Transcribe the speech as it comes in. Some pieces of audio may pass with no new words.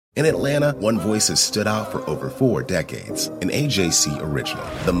In Atlanta, one voice has stood out for over 4 decades. An AJC original,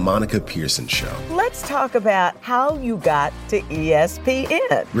 The Monica Pearson Show. Let's talk about how you got to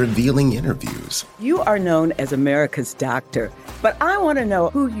ESPN. Revealing interviews. You are known as America's doctor, but I want to know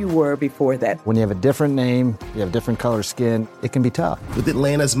who you were before that. When you have a different name, you have different color skin, it can be tough. With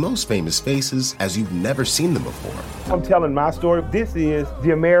Atlanta's most famous faces as you've never seen them before. I'm telling my story. This is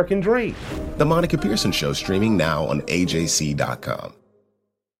the American dream. The Monica Pearson Show, streaming now on AJC.com.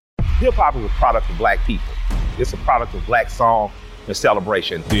 Hip-hop is a product of black people. It's a product of black song and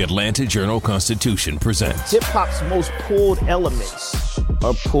celebration. The Atlanta Journal-Constitution presents hip-hop's most pulled elements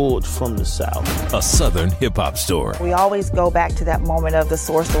are pulled from the South. A Southern hip-hop story. We always go back to that moment of the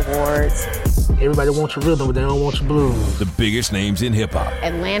Source Awards. Everybody wants your rhythm, but they don't want your blues. The biggest names in hip-hop.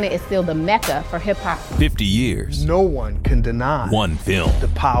 Atlanta is still the mecca for hip-hop. 50 years. No one can deny one film. The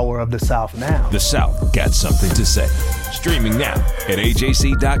power of the South now. The South got something to say. Streaming now at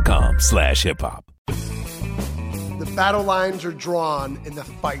ajc.com/hiphop. The battle lines are drawn in the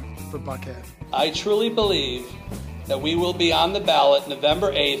fight for Buckhead. I truly believe that we will be on the ballot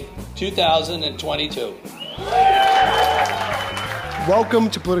November 8th, 2022. Welcome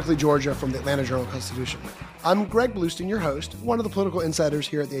to Politically Georgia from the Atlanta Journal-Constitution. I'm Greg Bluestein, your host, one of the political insiders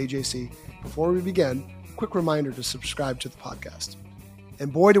here at the AJC. Before we begin, a quick reminder to subscribe to the podcast.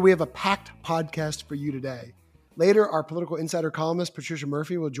 And boy, do we have a packed podcast for you today. Later, our political insider columnist, Patricia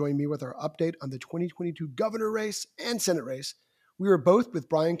Murphy, will join me with our update on the 2022 governor race and Senate race. We were both with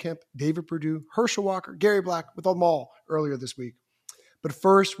Brian Kemp, David Perdue, Herschel Walker, Gary Black, with them all earlier this week. But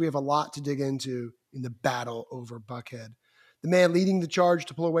first, we have a lot to dig into in the battle over Buckhead. The man leading the charge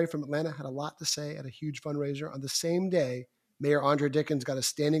to pull away from Atlanta had a lot to say at a huge fundraiser. On the same day, Mayor Andre Dickens got a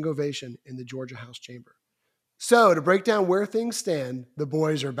standing ovation in the Georgia House chamber. So to break down where things stand, the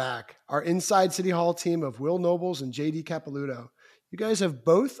boys are back. Our Inside City Hall team of Will Nobles and JD Capilouto. You guys have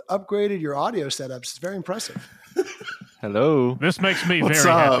both upgraded your audio setups. It's very impressive. Hello. This makes me What's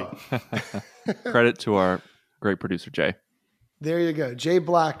very up? happy. Credit to our great producer, Jay. There you go. Jay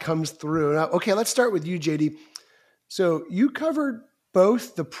Black comes through. Now, okay, let's start with you, JD. So you covered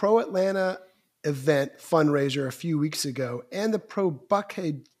both the Pro Atlanta event fundraiser a few weeks ago and the Pro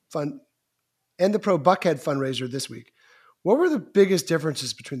Buckhead fundraiser this week. What were the biggest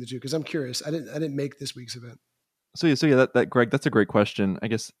differences between the two? Because I'm curious. I didn't make this week's event. So that Greg, that's a great question. I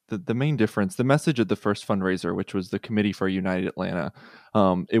guess the main difference, the message of the first fundraiser, which was the Committee for United Atlanta,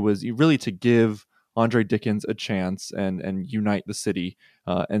 it was really to give Andre Dickens a chance and unite the city,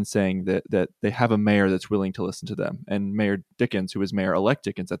 and saying that they have a mayor that's willing to listen to them. And Mayor Dickens, who was Mayor-elect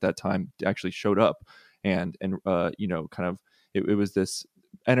Dickens at that time, actually showed up and it was this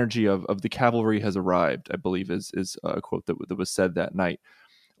energy of the cavalry has arrived, I believe is a quote that was said that night.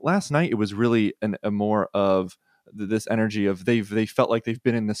 Last night, it was really a more of this energy of they felt like they've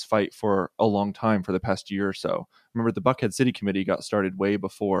been in this fight for a long time, for the past year or so. Remember, the Buckhead City Committee got started way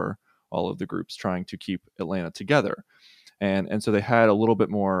before all of the groups trying to keep Atlanta together. And so they had a little bit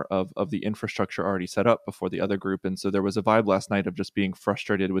more of the infrastructure already set up before the other group. And so there was a vibe last night of just being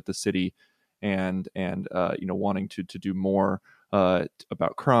frustrated with the city and wanting to do more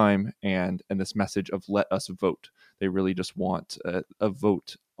about crime and this message of let us vote. They really just want a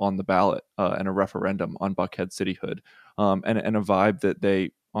vote on the ballot and a referendum on Buckhead cityhood, and a vibe that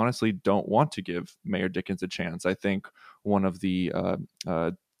they honestly don't want to give Mayor Dickens a chance. I think one of the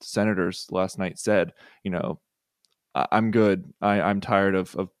senators last night said, I'm good. I'm tired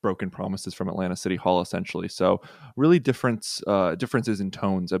of broken promises from Atlanta City Hall, essentially. So really differences in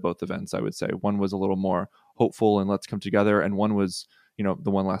tones at both events, I would say. One was a little more hopeful and let's come together. And one was,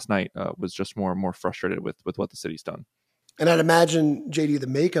 the one last night was just more frustrated with what the city's done. And I'd imagine, JD, the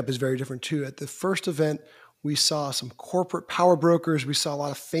makeup is very different too. At the first event, we saw some corporate power brokers. We saw a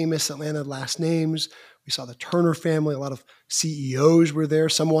lot of famous Atlanta last names. We saw the Turner family. A lot of CEOs were there.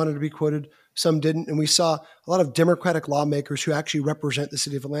 Some wanted to be quoted, some didn't. And we saw a lot of Democratic lawmakers who actually represent the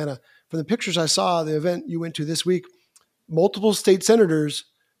city of Atlanta. From the pictures I saw, the event you went to this week, multiple state senators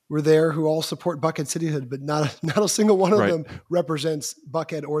were there who all support Buckhead cityhood, but not a single one of them represents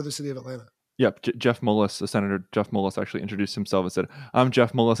Buckhead or the city of Atlanta. Yep, Jeff Mullis, Senator Jeff Mullis, actually introduced himself and said, "I'm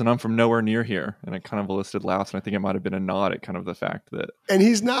Jeff Mullis, and I'm from nowhere near here." And it kind of elicited laughs, and I think it might have been a nod at kind of the fact that. And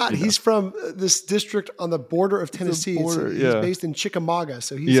he's not. He's from this district on the border of Tennessee. He's based in Chickamauga,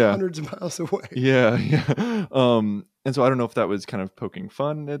 so he's hundreds of miles away. Yeah. And so I don't know if that was kind of poking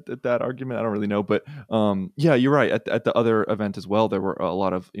fun at that argument. I don't really know. But yeah, you're right. At the other event as well, there were a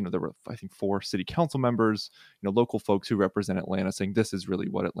lot of, there were, I think, 4 city council members, local folks who represent Atlanta saying this is really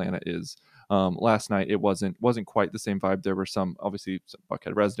what Atlanta is. Last night, it wasn't quite the same vibe. There were obviously some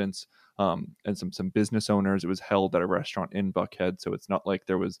Buckhead residents and some business owners. It was held at a restaurant in Buckhead. So it's not like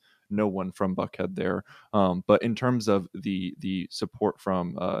there was no one from Buckhead there. But in terms of the support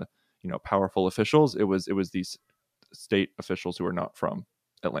from, powerful officials, it was these state officials who are not from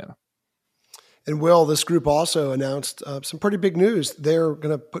Atlanta. And Will, this group also announced some pretty big news. They're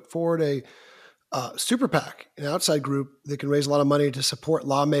going to put forward a super PAC, an outside group that can raise a lot of money to support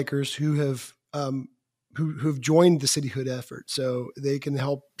lawmakers who have who've joined the cityhood effort. So they can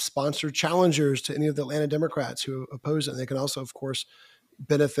help sponsor challengers to any of the Atlanta Democrats who oppose it. And they can also, of course,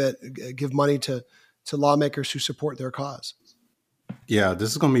 give money to lawmakers who support their cause. Yeah,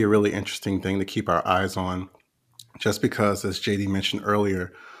 this is going to be a really interesting thing to keep our eyes on. Just because, as JD mentioned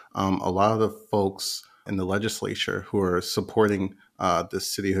earlier, a lot of the folks in the legislature who are supporting the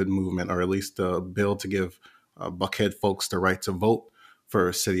cityhood movement, or at least the bill to give Buckhead folks the right to vote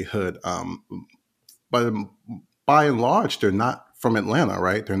for cityhood, but by and large, they're not from Atlanta,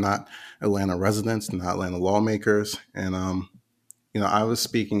 right? They're not Atlanta residents, they're not Atlanta lawmakers. And, I was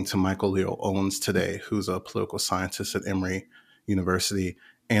speaking to Michael Leo Owens today, who's a political scientist at Emory University,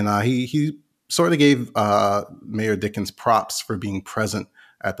 and he sort of gave Mayor Dickens props for being present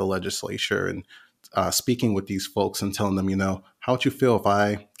at the legislature and speaking with these folks and telling them, how would you feel if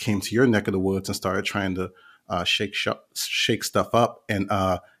I came to your neck of the woods and started trying to shake stuff up and,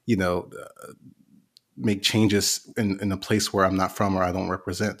 make changes in a place where I'm not from or I don't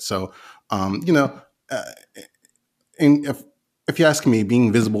represent. So, and if you ask me,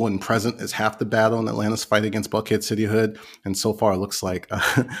 being visible and present is half the battle in Atlanta's fight against Buckhead cityhood. And so far, it looks like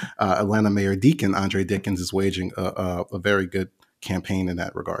Atlanta Mayor Deacon Andre Dickens is waging a very good campaign in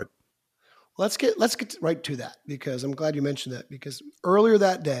that regard. Let's get right to that, because I'm glad you mentioned that, because earlier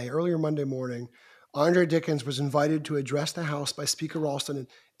Monday morning, Andre Dickens was invited to address the House by Speaker Ralston.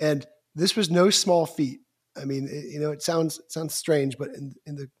 And this was no small feat. I mean, it sounds strange, but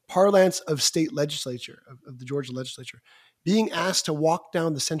in the parlance of state legislature, of the Georgia legislature, being asked to walk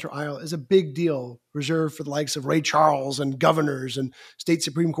down the center aisle is a big deal, reserved for the likes of Ray Charles and governors and state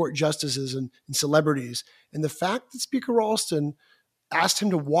Supreme Court justices and celebrities. And the fact that Speaker Ralston asked him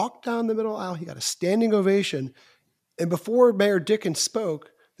to walk down the middle aisle, he got a standing ovation. And before Mayor Dickens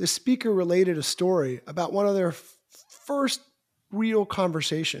spoke, the speaker related a story about one of their first real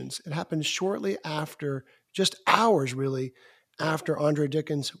conversations. It happened shortly after, just hours really, after Andre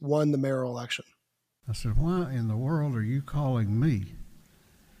Dickens won the mayoral election. I said, why in the world are you calling me?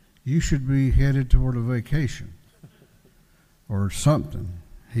 You should be headed toward a vacation or something.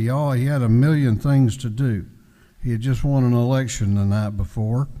 He had a million things to do. He had just won an election the night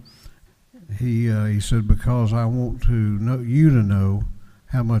before. He said, because I want you to know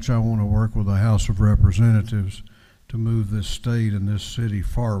how much I want to work with the House of Representatives to move this state and this city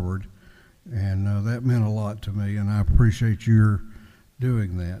forward. And that meant a lot to me, and I appreciate your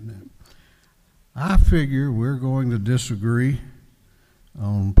doing that. I figure we're going to disagree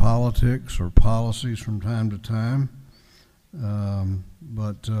on politics or policies from time to time,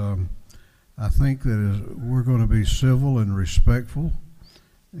 but I think that we're going to be civil and respectful,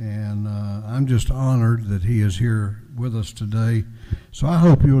 and I'm just honored that he is here with us today. So I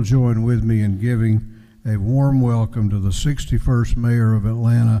hope you'll join with me in giving a warm welcome to the 61st Mayor of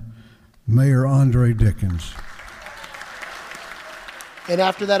Atlanta, Mayor Andre Dickens. And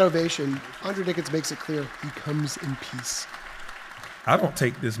after that ovation, Andre Dickens makes it clear he comes in peace. I don't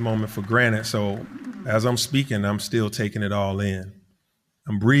take this moment for granted, so as I'm speaking, I'm still taking it all in.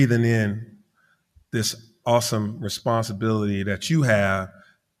 I'm breathing in this awesome responsibility that you have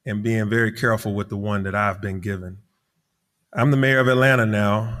and being very careful with the one that I've been given. I'm the mayor of Atlanta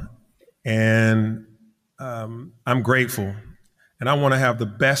now, and I'm grateful. And I want to have the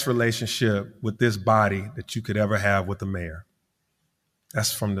best relationship with this body that you could ever have with the mayor.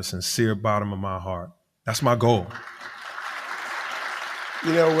 That's from the sincere bottom of my heart. That's my goal.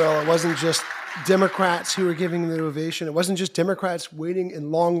 Will, it wasn't just Democrats who were giving the ovation. It wasn't just Democrats waiting in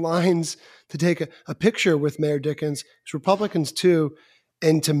long lines to take a picture with Mayor Dickens. It's Republicans too.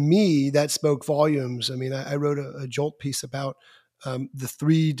 And to me, that spoke volumes. I mean, I wrote a Jolt piece about the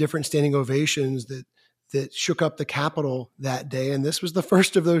 3 different standing ovations that shook up the Capitol that day. And this was the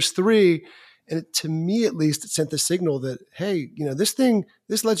first of those 3. And to me, at least, it sent the signal that, hey,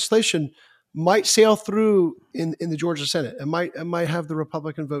 this legislation might sail through in the Georgia Senate. It might have the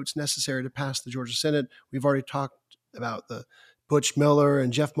Republican votes necessary to pass the Georgia Senate. We've already talked about the Butch Miller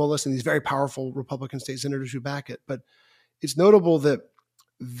and Jeff Mullis and these very powerful Republican state senators who back it. But it's notable that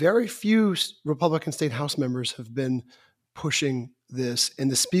very few Republican state House members have been pushing this,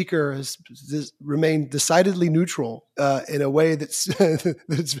 and the speaker has remained decidedly neutral in a way that's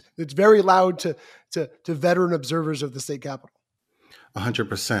that's very loud to veteran observers of the state capitol.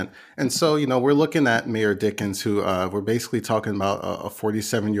 100%. And so, we're looking at Mayor Dickens, who we're basically talking about a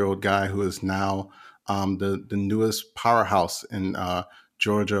 47-year-old guy who is now the newest powerhouse in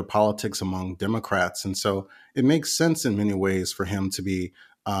Georgia politics among Democrats. And so it makes sense in many ways for him to be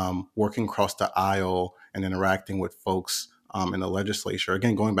working across the aisle and interacting with folks in the legislature.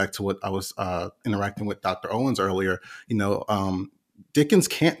 Again, going back to what I was interacting with Dr. Owens earlier, Dickens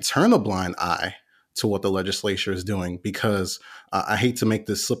can't turn a blind eye to what the legislature is doing, because I hate to make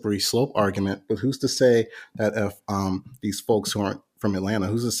this slippery slope argument, but who's to say that if these folks who aren't from Atlanta,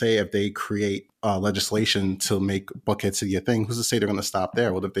 who's to say if they create legislation to make Buckhead City a thing, who's to say they're going to stop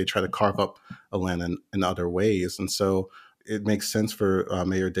there? What if they try to carve up Atlanta in other ways? And so it makes sense for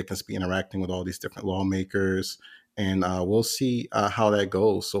Mayor Dickens to be interacting with all these different lawmakers, and we'll see how that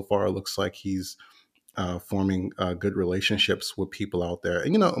goes. So far, it looks like he's forming good relationships with people out there.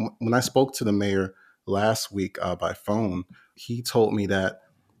 And, when I spoke to the mayor last week by phone, he told me that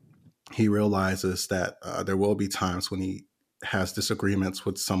he realizes that there will be times when he has disagreements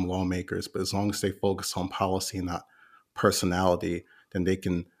with some lawmakers, but as long as they focus on policy and not personality, then they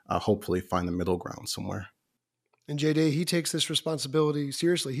can hopefully find the middle ground somewhere. And JD, he takes this responsibility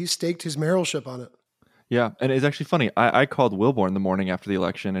seriously. He staked his mayoralship on it. Yeah, and it's actually funny. I called Wilborn the morning after the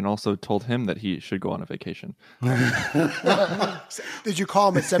election and also told him that he should go on a vacation. Did you call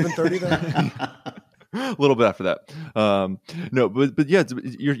him at 7:30 then? A little bit after that. No, but yeah,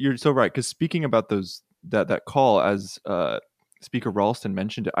 you're so right. Because speaking about that call, as Speaker Ralston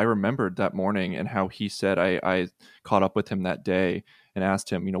mentioned it, I remembered that morning and how he said I caught up with him that day and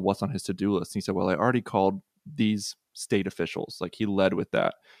asked him, what's on his to-do list. And he said, well, I already called these state officials. Like, he led with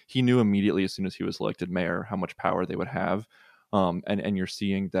that. He knew immediately as soon as he was elected mayor how much power they would have. And you're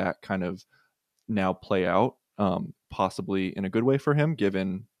seeing that kind of now play out, possibly in a good way for him,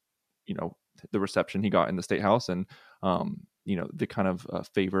 given, the reception he got in the state house and, the kind of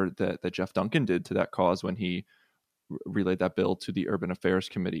favor that Jeff Duncan did to that cause when he relayed that bill to the Urban Affairs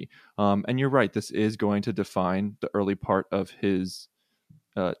Committee. And you're right, this is going to define the early part of his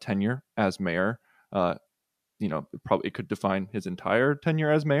tenure as mayor. Probably it could define his entire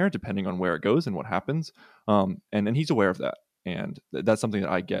tenure as mayor, depending on where it goes and what happens. And he's aware of that. And that's something that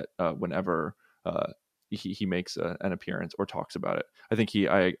I get whenever he makes an appearance or talks about it. I think he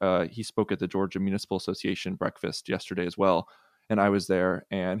spoke at the Georgia Municipal Association breakfast yesterday as well. And I was there,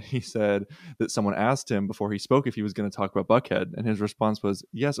 and he said that someone asked him before he spoke if he was going to talk about Buckhead. And his response was,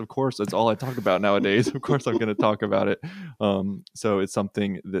 yes, of course. That's all I talk about nowadays. Of course, I'm going to talk about it. So it's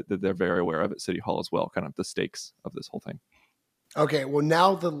something that they're very aware of at City Hall as well, kind of the stakes of this whole thing. Okay, well,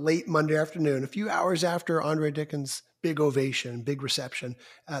 now the late Monday afternoon, a few hours after Andre Dickens' big ovation, big reception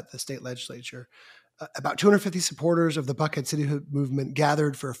at the state legislature, about 250 supporters of the Buckhead City movement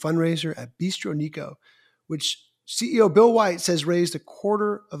gathered for a fundraiser at Bistro Nico, which CEO Bill White says raised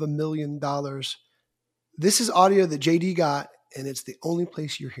 $250,000. This is audio that JD got, and it's the only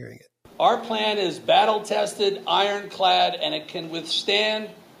place you're hearing it. Our plan is battle-tested, ironclad, and it can withstand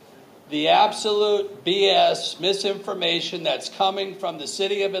the absolute BS misinformation that's coming from the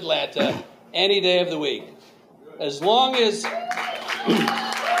city of Atlanta any day of the week. As long as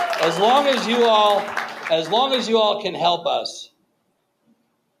you all can help us,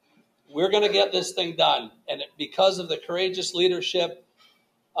 we're going to get this thing done. And because of the courageous leadership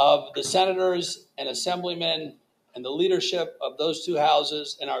of the senators and assemblymen and the leadership of those two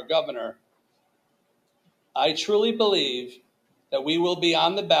houses and our governor, I truly believe that we will be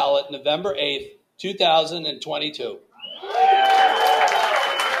on the ballot November 8th, 2022.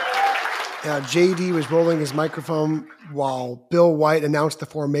 Now, JD was rolling his microphone while Bill White announced the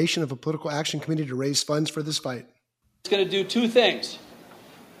formation of a political action committee to raise funds for this fight. It's going to do two things.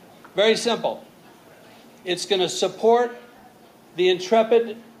 Very simple. It's going to support the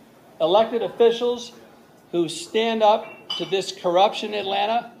intrepid elected officials who stand up to this corruption in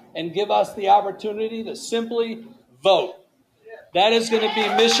Atlanta and give us the opportunity to simply vote. That is going to be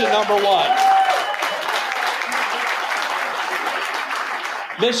mission number one.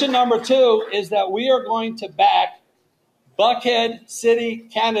 Mission number two is that we are going to back Buckhead City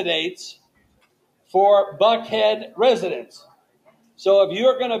candidates for Buckhead residents. So if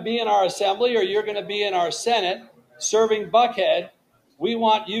you're going to be in our assembly or you're going to be in our Senate serving Buckhead, we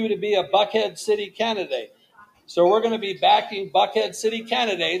want you to be a Buckhead City candidate. So we're going to be backing Buckhead City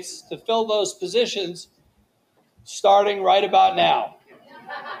candidates to fill those positions starting right about now.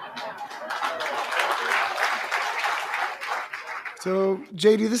 So,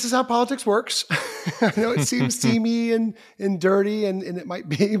 JD, this is how politics works. I know it seems seamy and dirty, and it might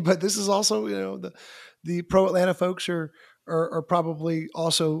be, but this is also, the pro-Atlanta folks are probably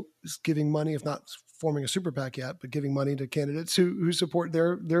also giving money, if not forming a super PAC yet, but giving money to candidates who support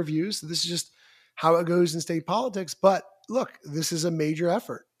their views. So this is just how it goes in state politics. But look, this is a major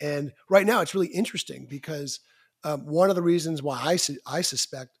effort. And right now it's really interesting because one of the reasons why I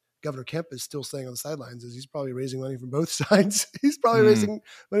suspect Governor Kemp is still staying on the sidelines is he's probably raising money from both sides. He's probably raising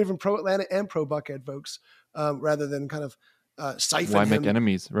money from pro-Atlanta and pro-Buckhead folks rather than kind of siphon Why him. make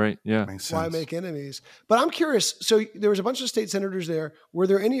enemies, right? Yeah. Why make enemies? But I'm curious. So there was a bunch of state senators there. Were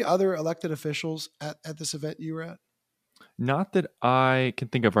there any other elected officials at this event you were at? Not that I can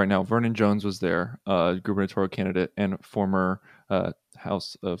think of right now. Vernon Jones was there, gubernatorial candidate and former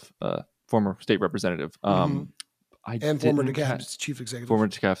former state representative. And former DeKalb's chief executive. Former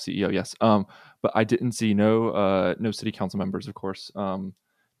DeKalb CEO, yes. But I didn't see no city council members, of course.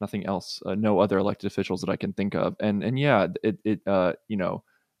 Nothing else. No other elected officials that I can think of. And yeah, that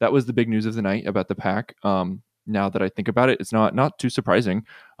was the big news of the night about the PAC. Now that I think about it, it's not too surprising.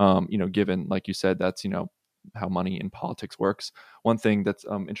 Given, like you said, that's how money in politics works. One thing that's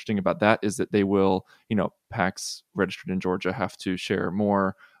interesting about that is that they will, PACs registered in Georgia have to share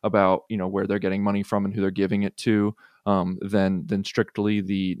more about, where they're getting money from and who they're giving it to than strictly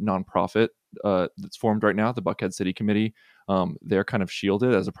the nonprofit that's formed right now, the Buckhead City Committee. They're kind of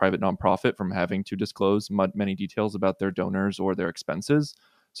shielded as a private nonprofit from having to disclose many details about their donors or their expenses.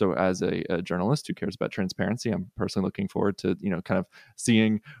 So as a journalist who cares about transparency, I'm personally looking forward to, kind of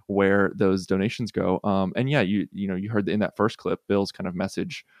seeing where those donations go. And yeah, you heard in that first clip, Bill's kind of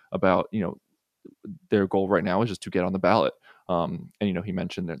message about, their goal right now is just to get on the ballot. And, he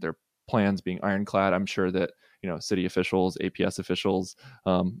mentioned that their plans being ironclad. I'm sure that, city officials, APS officials,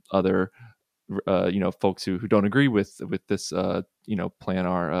 other, folks who don't agree with this, plan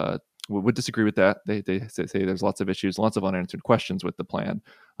are, would disagree with that. They say there's lots of issues, lots of unanswered questions with the plan.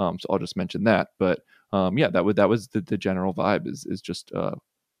 So I'll just mention that. But yeah, that was the general vibe is just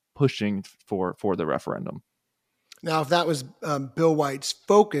pushing for the referendum. Now, if that was Bill White's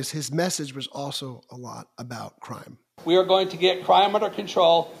focus, his message was also a lot about crime. We are going to get crime under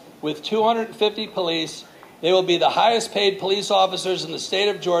control with 250 police. They will be the highest paid police officers in the state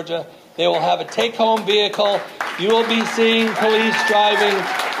of Georgia. They will have a take-home vehicle. You will be seeing police driving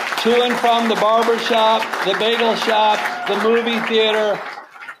to and from the barber shop, the bagel shop, the movie theater.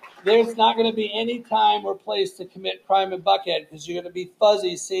 There's not going to be any time or place to commit crime in Buckhead because you're going to be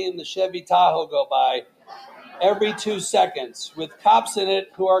fuzzy seeing the Chevy Tahoe go by every 2 seconds with cops in it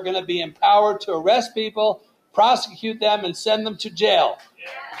who are going to be empowered to arrest people, prosecute them, and send them to jail.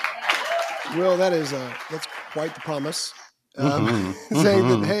 Will, that's quite the promise. Saying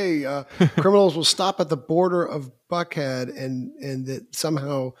that, hey, criminals will stop at the border of Buckhead and that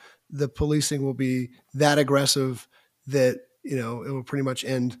somehow the policing will be that aggressive that, it will pretty much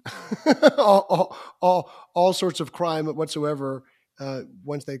end all sorts of crime whatsoever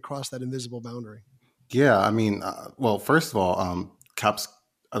once they cross that invisible boundary. Yeah, I mean, well, first of all, cops,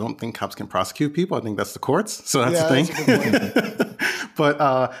 I don't think cops can prosecute people. I think that's the courts. So that's the thing. That's a good point.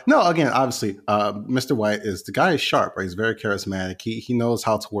 But no, again, obviously, Mr. White the guy is sharp, right? He's very charismatic. He knows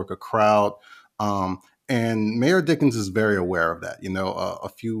how to work a crowd. And Mayor Dickens is very aware of that. A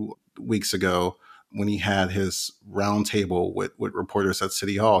few weeks ago when he had his roundtable with reporters at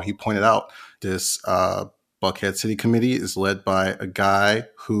City Hall, he pointed out this Buckhead City Committee is led by a guy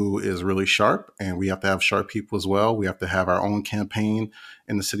who is really sharp, and we have to have sharp people as well. We have to have our own campaign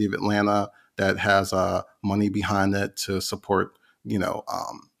in the city of Atlanta that has money behind it to support,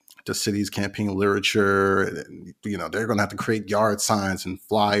 the city's campaign literature. And, they're going to have to create yard signs and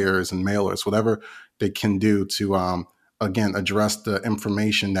flyers and mailers, whatever they can do to, again, address the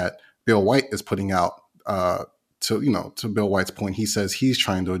information that Bill White is putting out. To Bill White's point, he says he's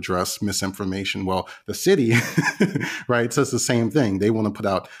trying to address misinformation. Well, the city, right, says the same thing. They want to put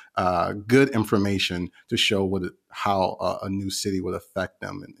out good information to show how a new city would affect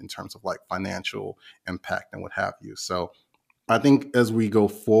them in terms of like financial impact and what have you. So I think as we go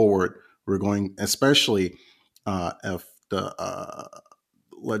forward, we're going, especially if the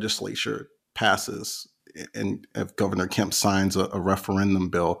legislature passes and if Governor Kemp signs a referendum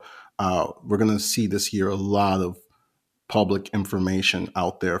bill, we're going to see this year a lot of public information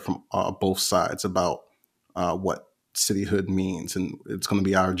out there from both sides about what cityhood means. And it's going to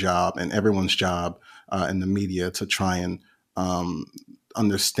be our job and everyone's job in the media to try and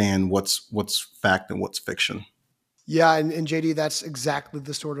understand what's fact and what's fiction. Yeah, and JD, that's exactly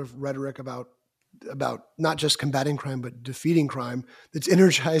the sort of rhetoric about about not just combating crime, but defeating crime that's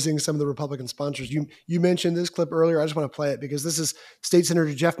energizing some of the Republican sponsors. You mentioned this clip earlier. I just want to play it because this is State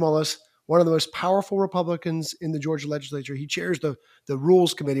Senator Jeff Mullis, one of the most powerful Republicans in the Georgia legislature. He chairs the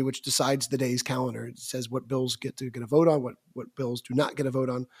Rules Committee, which decides the day's calendar. It says what bills get a vote on, what bills do not get a vote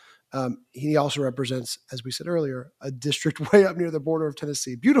on. He also represents, as we said earlier, a district way up near the border of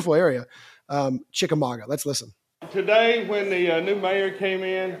Tennessee. Beautiful area, Chickamauga. Let's listen. Today, when the new mayor came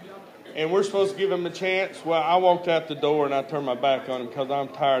in, and we're supposed to give him a chance, well, I walked out the door and I turned my back on him because I'm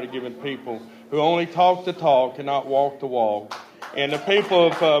tired of giving people who only talk the talk and not walk the walk. And the people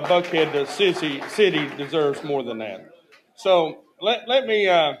of Buckhead, the city deserves more than that. So let me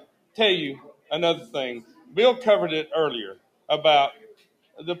tell you another thing. Bill covered it earlier about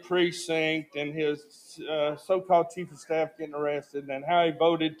the precinct and his so-called chief of staff getting arrested and how he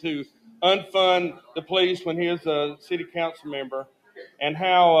voted to unfund the police when he was a city council member and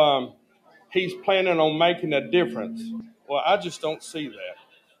how he's planning on making a difference. Well, I just don't see that.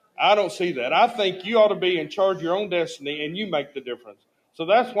 I don't see that. I think you ought to be in charge of your own destiny and you make the difference. So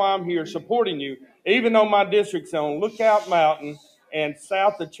that's why I'm here supporting you, even though my district's on Lookout Mountain and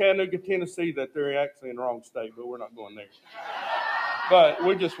south of Chattanooga, Tennessee, that they're actually in the wrong state, but we're not going there. But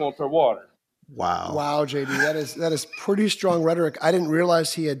we just want their water. Wow, JD, that is pretty strong rhetoric. I didn't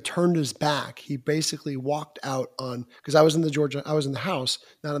realize he had turned his back. He basically walked out on, because I was in the House,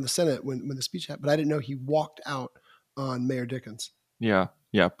 not in the Senate when the speech happened, but I didn't know he walked out on Mayor Dickens. Yeah,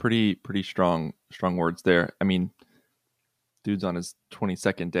 pretty strong words there. I mean, dude's on his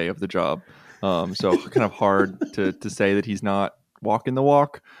 22nd day of the job, so kind of hard to say that he's not walking the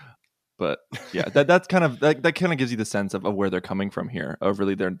walk. But yeah, that kind of gives you the sense of where they're coming from here. Of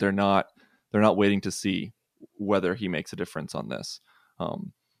really, they're not waiting to see whether he makes a difference on this.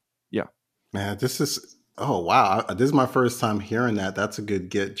 Yeah, man, this is. Oh, wow. This is my first time hearing that. That's a good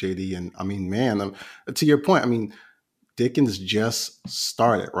get, JD. And I mean, man, to your point, I mean, Dickens just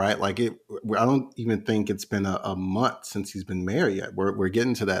started, right? Like I don't even think it's been a month since he's been mayor yet. We're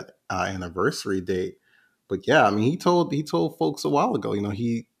getting to that anniversary date. But yeah, I mean, he told folks a while ago,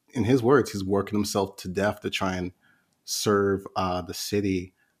 he, in his words, he's working himself to death to try and serve the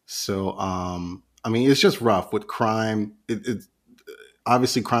city. So, I mean, it's just rough with crime. It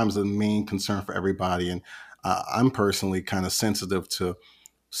obviously crime is the main concern for everybody. And I'm personally kind of sensitive to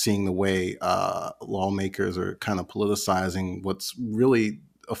seeing the way lawmakers are kind of politicizing what's really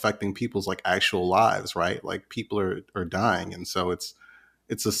affecting people's like actual lives, right? Like people are dying. And so it's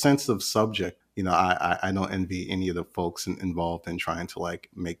a sensitive subject. I don't envy any of the folks involved in trying to like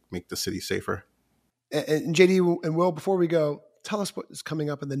make the city safer. And JD and Will, before we go, tell us what is coming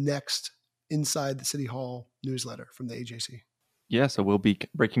up in the next Inside the City Hall newsletter from the AJC. Yeah, so we'll be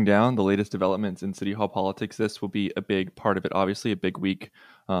breaking down the latest developments in City Hall politics. This will be a big part of it, obviously, a big week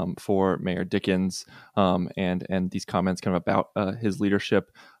for Mayor Dickens and these comments kind of about his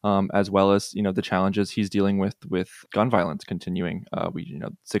leadership, as well as, the challenges he's dealing with gun violence continuing.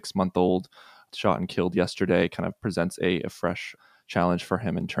 6-month-old shot and killed yesterday kind of presents a fresh challenge for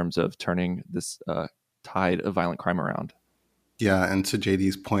him in terms of turning this tide of violent crime around. Yeah, and to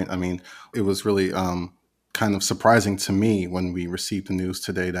JD's point, I mean, it was really kind of surprising to me when we received the news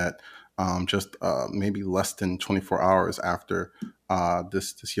today that just maybe less than 24 hours after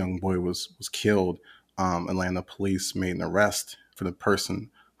this young boy was killed, Atlanta police made an arrest for the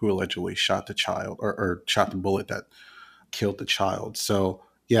person who allegedly shot the child or shot the bullet that killed the child. So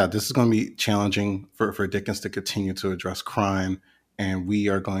yeah, this is going to be challenging for Dickens to continue to address crime, and we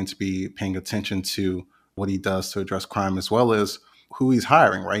are going to be paying attention to what he does to address crime as well as who he's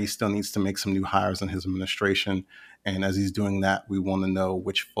hiring, right? He still needs to make some new hires in his administration. And as he's doing that, we want to know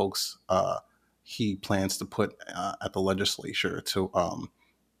which folks he plans to put at the legislature to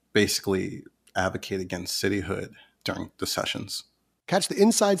basically advocate against cityhood during the sessions. Catch the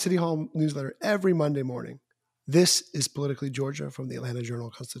Inside City Hall newsletter every Monday morning. This is Politically Georgia from the Atlanta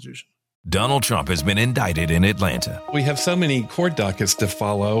Journal-Constitution. Donald Trump has been indicted in Atlanta. We have so many court dockets to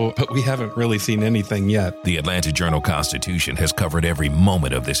follow, but we haven't really seen anything yet. The Atlanta Journal-Constitution has covered every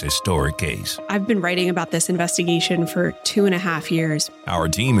moment of this historic case. I've been writing about this investigation for 2.5 years. Our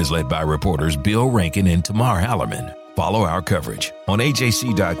team is led by reporters Bill Rankin and Tamar Hallerman. Follow our coverage on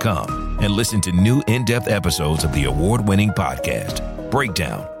AJC.com and listen to new in-depth episodes of the award-winning podcast,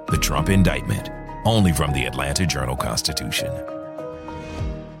 Breakdown, the Trump Indictment, only from the Atlanta Journal-Constitution.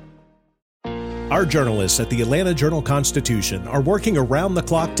 Our journalists at the Atlanta Journal-Constitution are working around the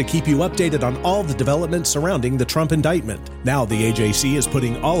clock to keep you updated on all the developments surrounding the Trump indictment. Now the AJC is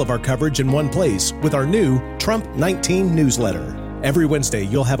putting all of our coverage in one place with our new Trump 19 newsletter. Every Wednesday,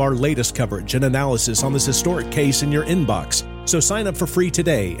 you'll have our latest coverage and analysis on this historic case in your inbox. So sign up for free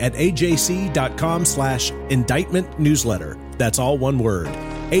today at ajc.com/indictment newsletter. That's all one word.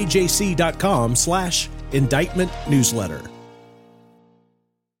 ajc.com/indictment newsletter.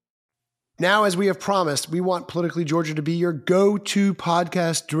 Now, as we have promised, we want Politically Georgia to be your go-to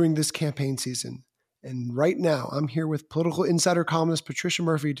podcast during this campaign season. And right now, I'm here with political insider columnist Patricia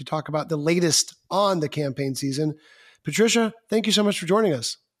Murphy to talk about the latest on the campaign season. Patricia, thank you so much for joining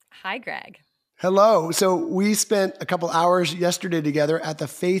us. Hi, Greg. Hello. So we spent a couple hours yesterday together at the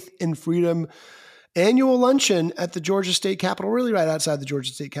Faith and Freedom annual luncheon at the Georgia State Capitol, really right outside the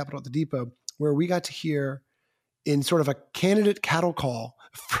Georgia State Capitol at the Depot, where we got to hear in sort of a candidate cattle call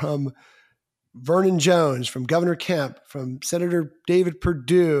from Vernon Jones, from Governor Kemp, from Senator David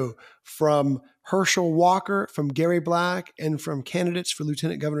Perdue, from Herschel Walker, from Gary Black, and from candidates for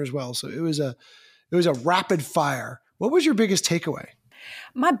lieutenant governor as well. So it was a rapid fire. What was your biggest takeaway?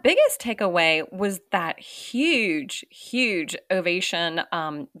 My biggest takeaway was that huge ovation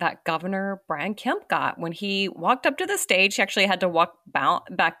that Governor Brian Kemp got when he walked up to the stage. He actually had to walk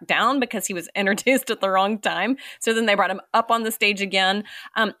back down because he was introduced at the wrong time. So then they brought him up on the stage again.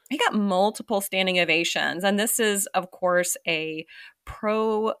 He got multiple standing ovations. And this is, of course, a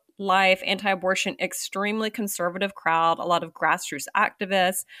pro-life, anti-abortion, extremely conservative crowd, a lot of grassroots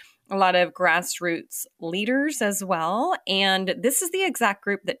activists, a lot of grassroots leaders as well. And this is the exact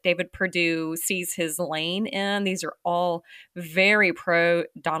group that David Perdue sees his lane in. These are all very pro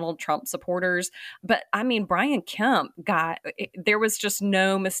Donald Trump supporters. But I mean, Brian Kemp there was just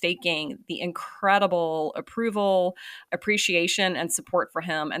no mistaking the incredible approval, appreciation, and support for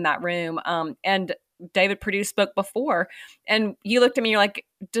him in that room. And David Perdue spoke before, and you looked at me, you're like,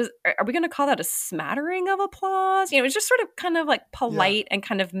 are we going to call that a smattering of applause? It was just sort of kind of like polite and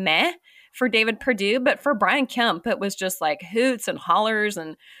kind of meh for David Perdue. But for Brian Kemp, it was just like hoots and hollers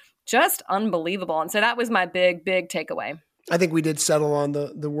and just unbelievable. And so that was my big takeaway. I think we did settle on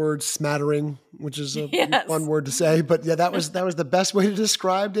the word smattering, which is a fun word to say. But yeah, that was the best way to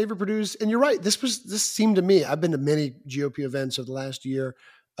describe David Perdue's. And you're right. This seemed to me, I've been to many GOP events over the last year.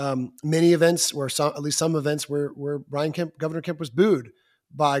 Many events where at least some events where Governor Kemp was booed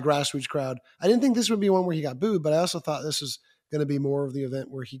by a grassroots crowd. I didn't think this would be one where he got booed, but I also thought this was going to be more of the event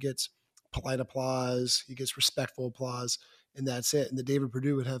where he gets polite applause, he gets respectful applause, and that's it. And that David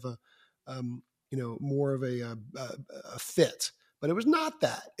Perdue would have more of a fit. But it was not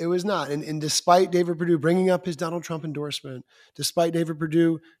that. It was not. And despite David Perdue bringing up his Donald Trump endorsement, despite David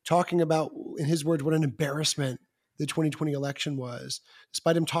Perdue talking about, in his words, what an embarrassment the 2020 election was,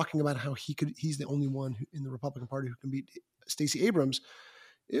 despite him talking about how he's the only one in the Republican Party who can beat Stacey Abrams,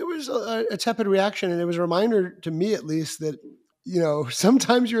 it was a tepid reaction. And it was a reminder to me, at least, that,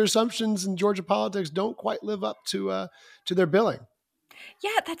 sometimes your assumptions in Georgia politics don't quite live up to their billing.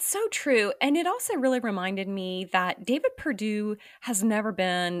 Yeah, that's so true. And it also really reminded me that David Perdue has never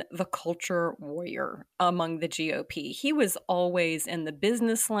been the culture warrior among the GOP. He was always in the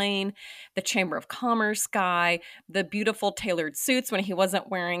business lane, the Chamber of Commerce guy, the beautiful tailored suits when he wasn't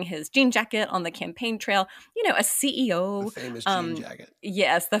wearing his jean jacket on the campaign trail, a CEO. The famous jean jacket.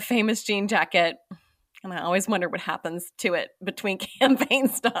 Yes, the famous jean jacket. And I always wonder what happens to it between campaign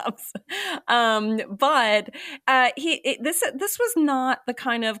stops. But this was not the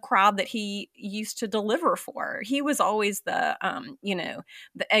kind of crowd that he used to deliver for. He was always the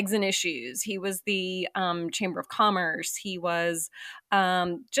eggs and issues. He was the Chamber of Commerce. He was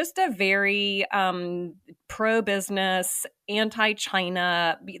just a very pro-business,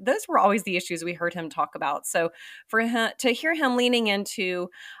 anti-China. Those were always the issues we heard him talk about. So for him to hear him leaning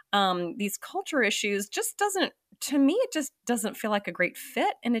into these culture issues just doesn't feel like a great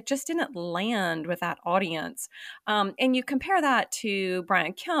fit, and it just didn't land with that audience. And you compare that to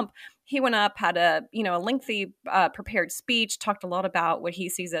Brian Kemp. He went up, had a lengthy prepared speech, talked a lot about what he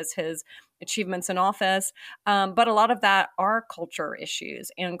sees as his achievements in office, but a lot of that are culture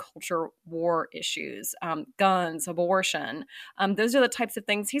issues and culture war issues, guns, abortion. Those are the types of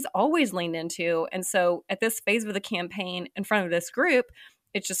things he's always leaned into. And so at this phase of the campaign in front of this group,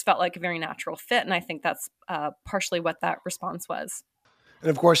 it just felt like a very natural fit. And I think that's partially what that response was. And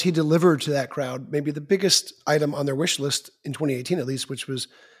of course, he delivered to that crowd maybe the biggest item on their wish list in 2018, at least, which was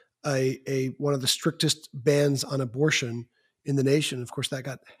one of the strictest bans on abortion in the nation. Of course, that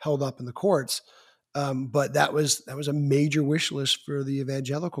got held up in the courts. But that was a major wish list for the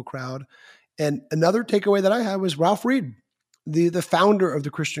evangelical crowd. And another takeaway that I had was Ralph Reed, the founder of the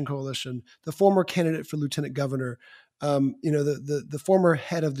Christian Coalition, the former candidate for lieutenant governor, the former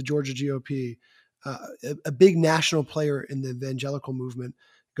head of the Georgia GOP, a big national player in the evangelical movement,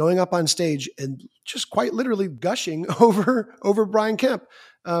 going up on stage and just quite literally gushing over Brian Kemp,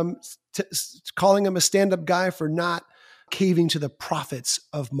 calling him a stand-up guy for not caving to the prophets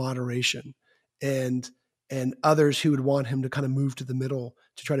of moderation and others who would want him to kind of move to the middle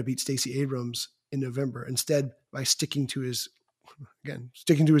to try to beat Stacey Abrams in November. Instead, by sticking to his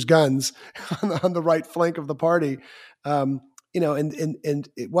guns on the right flank of the party, and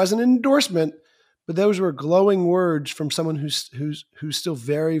it wasn't an endorsement, but those were glowing words from someone who's still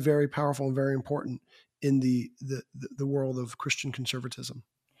very, very powerful and very important in the world of Christian conservatism.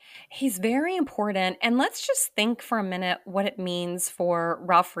 He's very important. And let's just think for a minute what it means for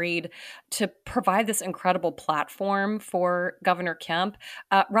Ralph Reed to provide this incredible platform for Governor Kemp.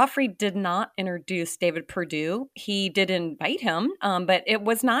 Ralph Reed did not introduce David Perdue. He did invite him, but it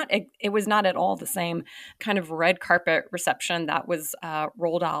was not at all the same kind of red carpet reception that was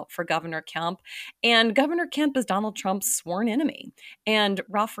rolled out for Governor Kemp. And Governor Kemp is Donald Trump's sworn enemy. And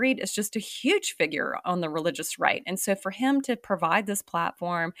Ralph Reed is just a huge figure on the religious right. And so for him to provide this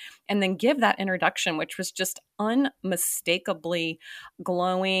platform and then give that introduction, which was just unmistakably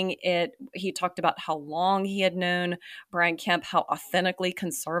glowing. He talked about how long he had known Brian Kemp, how authentically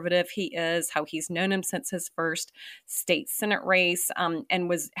conservative he is, how he's known him since his first state Senate race,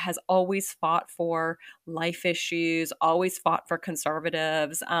 and has always fought for life issues, always fought for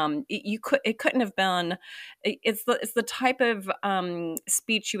conservatives. It couldn't have been. It's the type of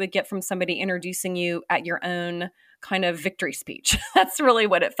speech you would get from somebody introducing you at your own kind of victory speech. That's really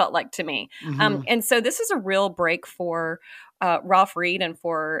what it felt like to me. Mm-hmm. And so this is a real break for Ralph Reed and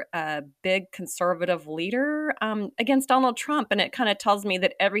for a big conservative leader against Donald Trump. And it kind of tells me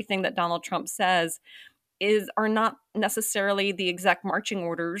that everything that Donald Trump says are not necessarily the exact marching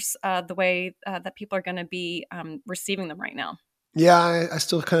orders the way that people are going to be receiving them right now. Yeah, I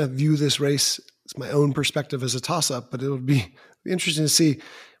still kind of view this race, it's my own perspective, as a toss-up, but it would be interesting to see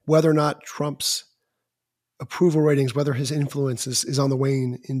whether or not Trump's approval ratings, whether his influence is on the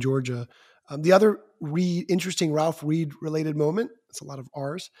wane in Georgia. The other interesting Ralph Reed related moment, it's a lot of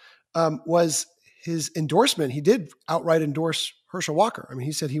R's, was his endorsement. He did outright endorse Herschel Walker. I mean,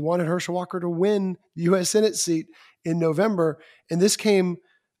 he said he wanted Herschel Walker to win the U.S. Senate seat in November. And this came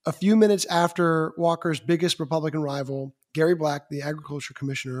a few minutes after Walker's biggest Republican rival, Gary Black, the agriculture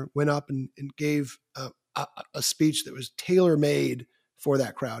commissioner, went up and gave a speech that was tailor-made for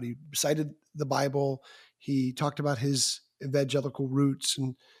that crowd. He cited the Bible. He talked about his evangelical roots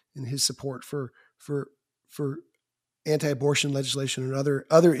and his support for anti-abortion legislation and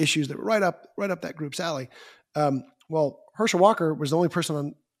other issues that were right up that group's alley. Well, Herschel Walker was the only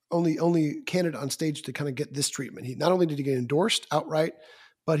person only candidate on stage to kind of get this treatment. He not only did he get endorsed outright,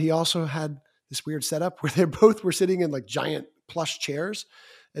 but he also had this weird setup where they both were sitting in like giant plush chairs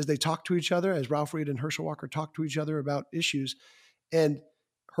as they talked to each other, as Ralph Reed and Herschel Walker talked to each other about issues. And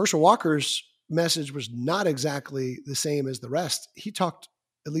Herschel Walker's message was not exactly the same as the rest. He talked,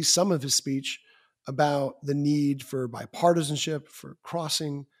 at least some of his speech, about the need for bipartisanship, for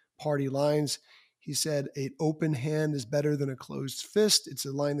crossing party lines. He said, an open hand is better than a closed fist. It's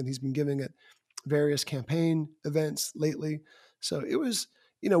a line that he's been giving at various campaign events lately. So it was,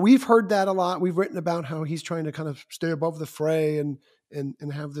 we've heard that a lot. We've written about how he's trying to kind of stay above the fray and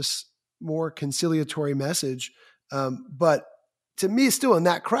have this more conciliatory message. But to me, still in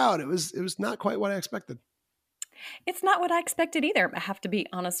that crowd, it was not quite what I expected. It's not what I expected either, I have to be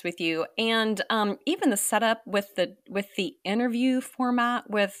honest with you. And even the setup with the interview format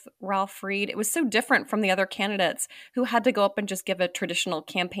with Ralph Reed, it was so different from the other candidates who had to go up and just give a traditional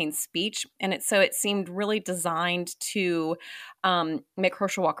campaign speech. And it seemed really designed to make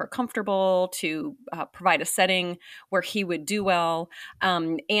Herschel Walker comfortable, to provide a setting where he would do well.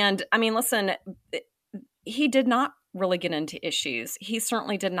 And I mean, listen, he did not really get into issues. He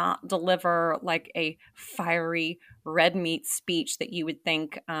certainly did not deliver like a fiery red meat speech that you would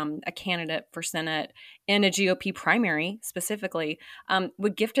think a candidate for Senate in a GOP primary specifically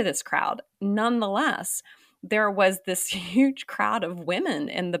would give to this crowd. Nonetheless, there was this huge crowd of women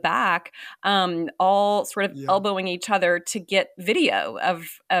in the back, all sort of elbowing each other to get video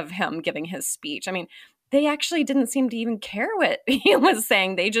of him giving his speech. I mean, they actually didn't seem to even care what he was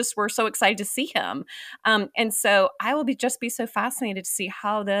saying. They just were so excited to see him. And so I will be so fascinated to see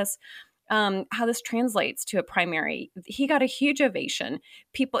how this translates to a primary. He got a huge ovation.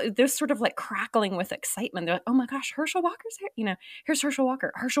 People, they're sort of like crackling with excitement. They're like, oh my gosh, Herschel Walker's here. Here's Herschel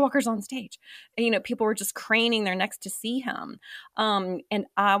Walker. Herschel Walker's on stage. People were just craning their necks to see him. And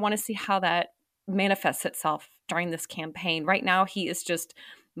I want to see how that manifests itself during this campaign. Right now, he is just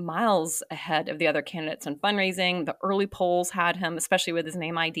miles ahead of the other candidates in fundraising. The early polls had him, especially with his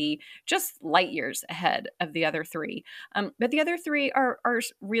name ID, just light years ahead of the other three. But the other three are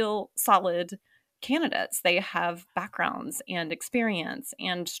real solid candidates. They have backgrounds and experience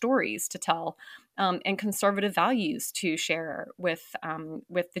and stories to tell, and conservative values to share with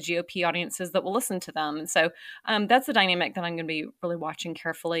the GOP audiences that will listen to them. And so that's a dynamic that I'm going to be really watching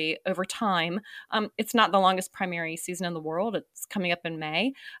carefully over time. It's not the longest primary season in the world. It's coming up in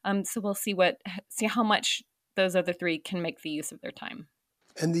May. So we'll see how much those other three can make the use of their time.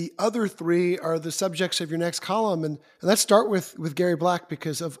 And the other three are the subjects of your next column. And let's start with Gary Black,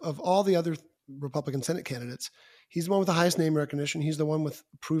 because of all the other Republican Senate candidates, he's the one with the highest name recognition. He's the one with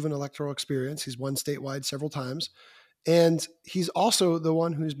proven electoral experience. He's won statewide several times. And he's also the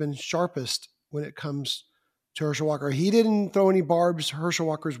one who's been sharpest when it comes to Herschel Walker. He didn't throw any barbs Herschel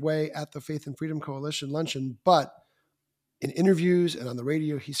Walker's way at the Faith and Freedom Coalition luncheon, but in interviews and on the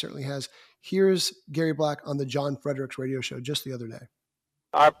radio, he certainly has. Here's Gary Black on the John Fredericks radio show just the other day.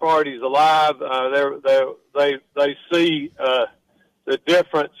 Our party's alive. They see the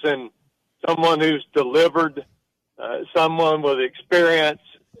difference in someone who's delivered, someone with experience,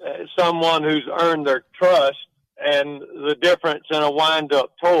 someone who's earned their trust, and the difference in a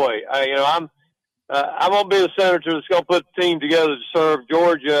wind-up toy. I'm gonna be the senator that's gonna put the team together to serve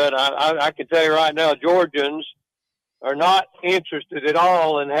Georgia, and I can tell you right now, Georgians are not interested at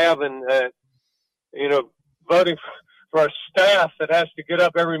all in having, voting for a staff that has to get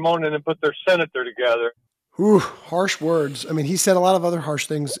up every morning and put their senator together. Ooh, harsh words. I mean, he said a lot of other harsh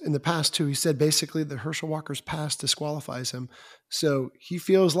things in the past too. He said basically that Herschel Walker's past disqualifies him. So he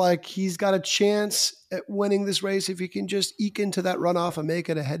feels like he's got a chance at winning this race if he can just eke into that runoff and make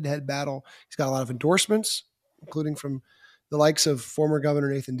it a head-to-head battle. He's got a lot of endorsements, including from the likes of former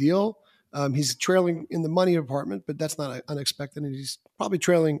Governor Nathan Deal. He's trailing in the money department, but that's not unexpected. And he's probably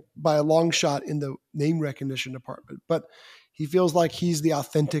trailing by a long shot in the name recognition department. But he feels like he's the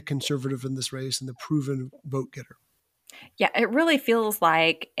authentic conservative in this race and the proven vote getter. Yeah, it really feels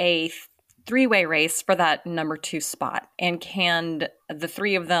like a three-way race for that number 2 spot. And can the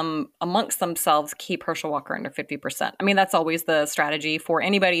three of them amongst themselves keep Herschel Walker under 50%? I mean, that's always the strategy for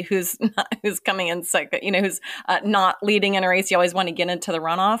anybody who's coming in second, who's not leading in a race. You always want to get into the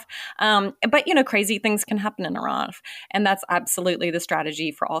runoff. But, crazy things can happen in a runoff. And that's absolutely the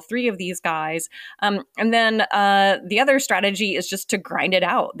strategy for all three of these guys. And then the other strategy is just to grind it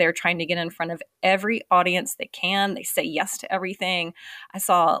out. They're trying to get in front of every audience they can. They say yes to everything. I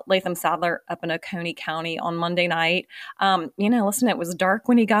saw Latham Sadler up in Oconee County on Monday night. Listen, it was dark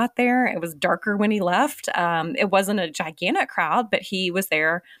when he got there. It was darker when he left. It wasn't a gigantic crowd, but he was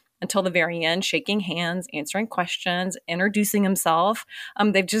there until the very end, shaking hands, answering questions, introducing himself.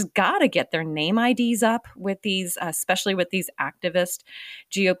 They've just got to get their name IDs up with these, especially with these activist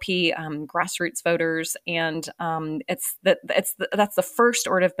GOP grassroots voters. And that's the first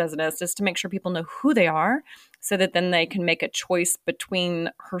order of business, is to make sure people know who they are, so that then they can make a choice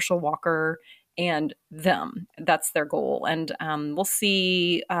between Herschel Walker and them. That's their goal. And we'll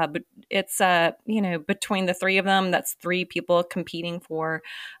see. But it's, between the three of them, that's three people competing for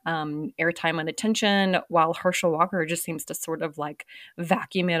airtime and attention, while Herschel Walker just seems to sort of like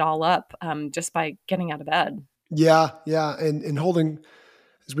vacuum it all up just by getting out of bed. Yeah. And holding,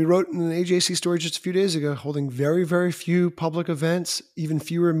 as we wrote in an AJC story just a few days ago, holding very, very few public events, even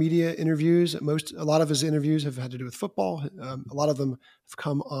fewer media interviews. A lot of his interviews have had to do with football. A lot of them have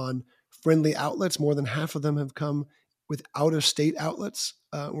come on friendly outlets. More than half of them have come with out-of-state outlets.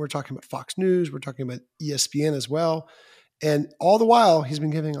 We're talking about Fox News. We're talking about ESPN as well. And all the while, he's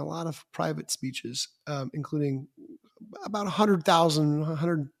been giving a lot of private speeches, including about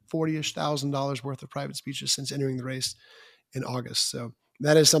 $140,000 worth of private speeches since entering the race in August. So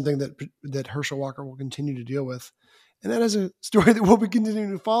that is something that Herschel Walker will continue to deal with. And that is a story that we'll be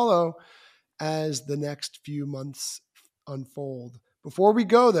continuing to follow as the next few months unfold. Before we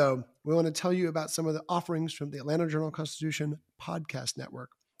go, though, we want to tell you about some of the offerings from the Atlanta Journal-Constitution podcast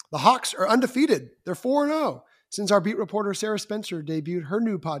network. The Hawks are undefeated. They're 4-0 since our beat reporter Sarah Spencer debuted her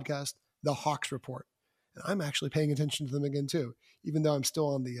new podcast, The Hawks Report. And I'm actually paying attention to them again, too, even though I'm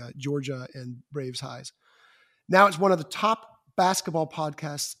still on the Georgia and Braves highs. Now it's one of the top basketball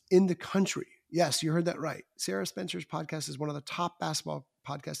podcasts in the country. Yes, you heard that right. Sarah Spencer's podcast is one of the top basketball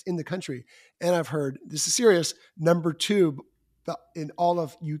podcasts in the country. And I've heard, this is serious, number 2 in all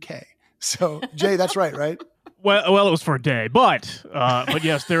of UK. So, Jay, that's right? Well, it was for a day, but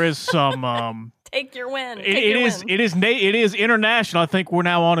yes, there is some. Take your win. It is international. I think we're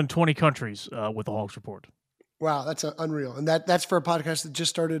now on in 20 countries with the Hawks Report. Wow, that's unreal, and that's for a podcast that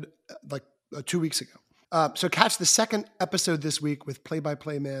just started 2 weeks ago. So catch the second episode this week with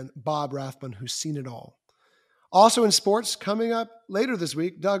play-by-play man Bob Rathbun, who's seen it all. Also in sports, coming up later this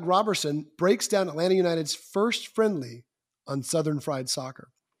week, Doug Robertson breaks down Atlanta United's first friendly on Southern Fried Soccer.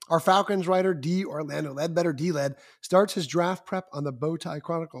 Our Falcons writer, D. Orlando Ledbetter, D-Led, starts his draft prep on the Bowtie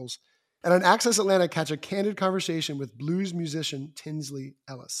Chronicles. And on Access Atlanta, catch a candid conversation with blues musician Tinsley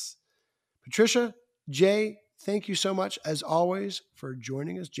Ellis. Patricia, Jay, thank you so much, as always, for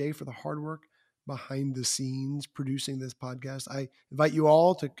joining us. Jay, for the hard work behind the scenes producing this podcast. I invite you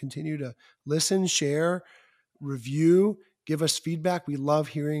all to continue to listen, share, review, give us feedback. We love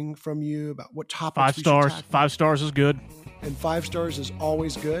hearing from you about what topics 5 stars. 5 stars is good. And 5 stars is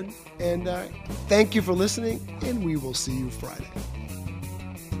always good. And thank you for listening, and we will see you Friday.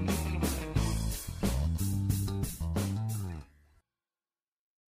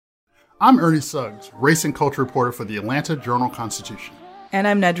 I'm Ernie Suggs, race and culture reporter for the Atlanta Journal-Constitution. And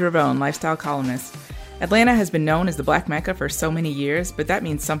I'm Nedra Ravone, lifestyle columnist. Atlanta has been known as the Black Mecca for so many years, but that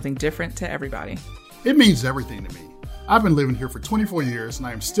means something different to everybody. It means everything to me. I've been living here for 24 years, and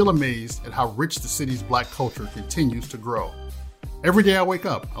I am still amazed at how rich the city's Black culture continues to grow. Every day I wake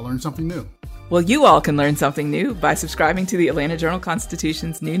up, I learn something new. Well, you all can learn something new by subscribing to the Atlanta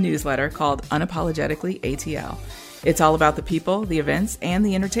Journal-Constitution's new newsletter called Unapologetically ATL. It's all about the people, the events, and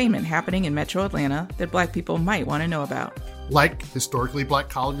the entertainment happening in Metro Atlanta that Black people might want to know about. Like historically Black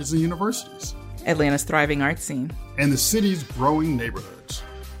colleges and universities, Atlanta's thriving art scene, and the city's growing neighborhoods.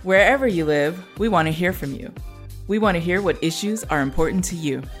 Wherever you live, we want to hear from you. We want to hear what issues are important to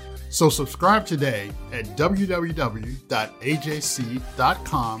you. So subscribe today at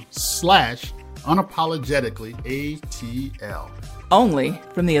www.ajc.com/unapologeticallyatl. Only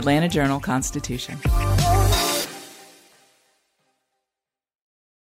from the Atlanta Journal-Constitution.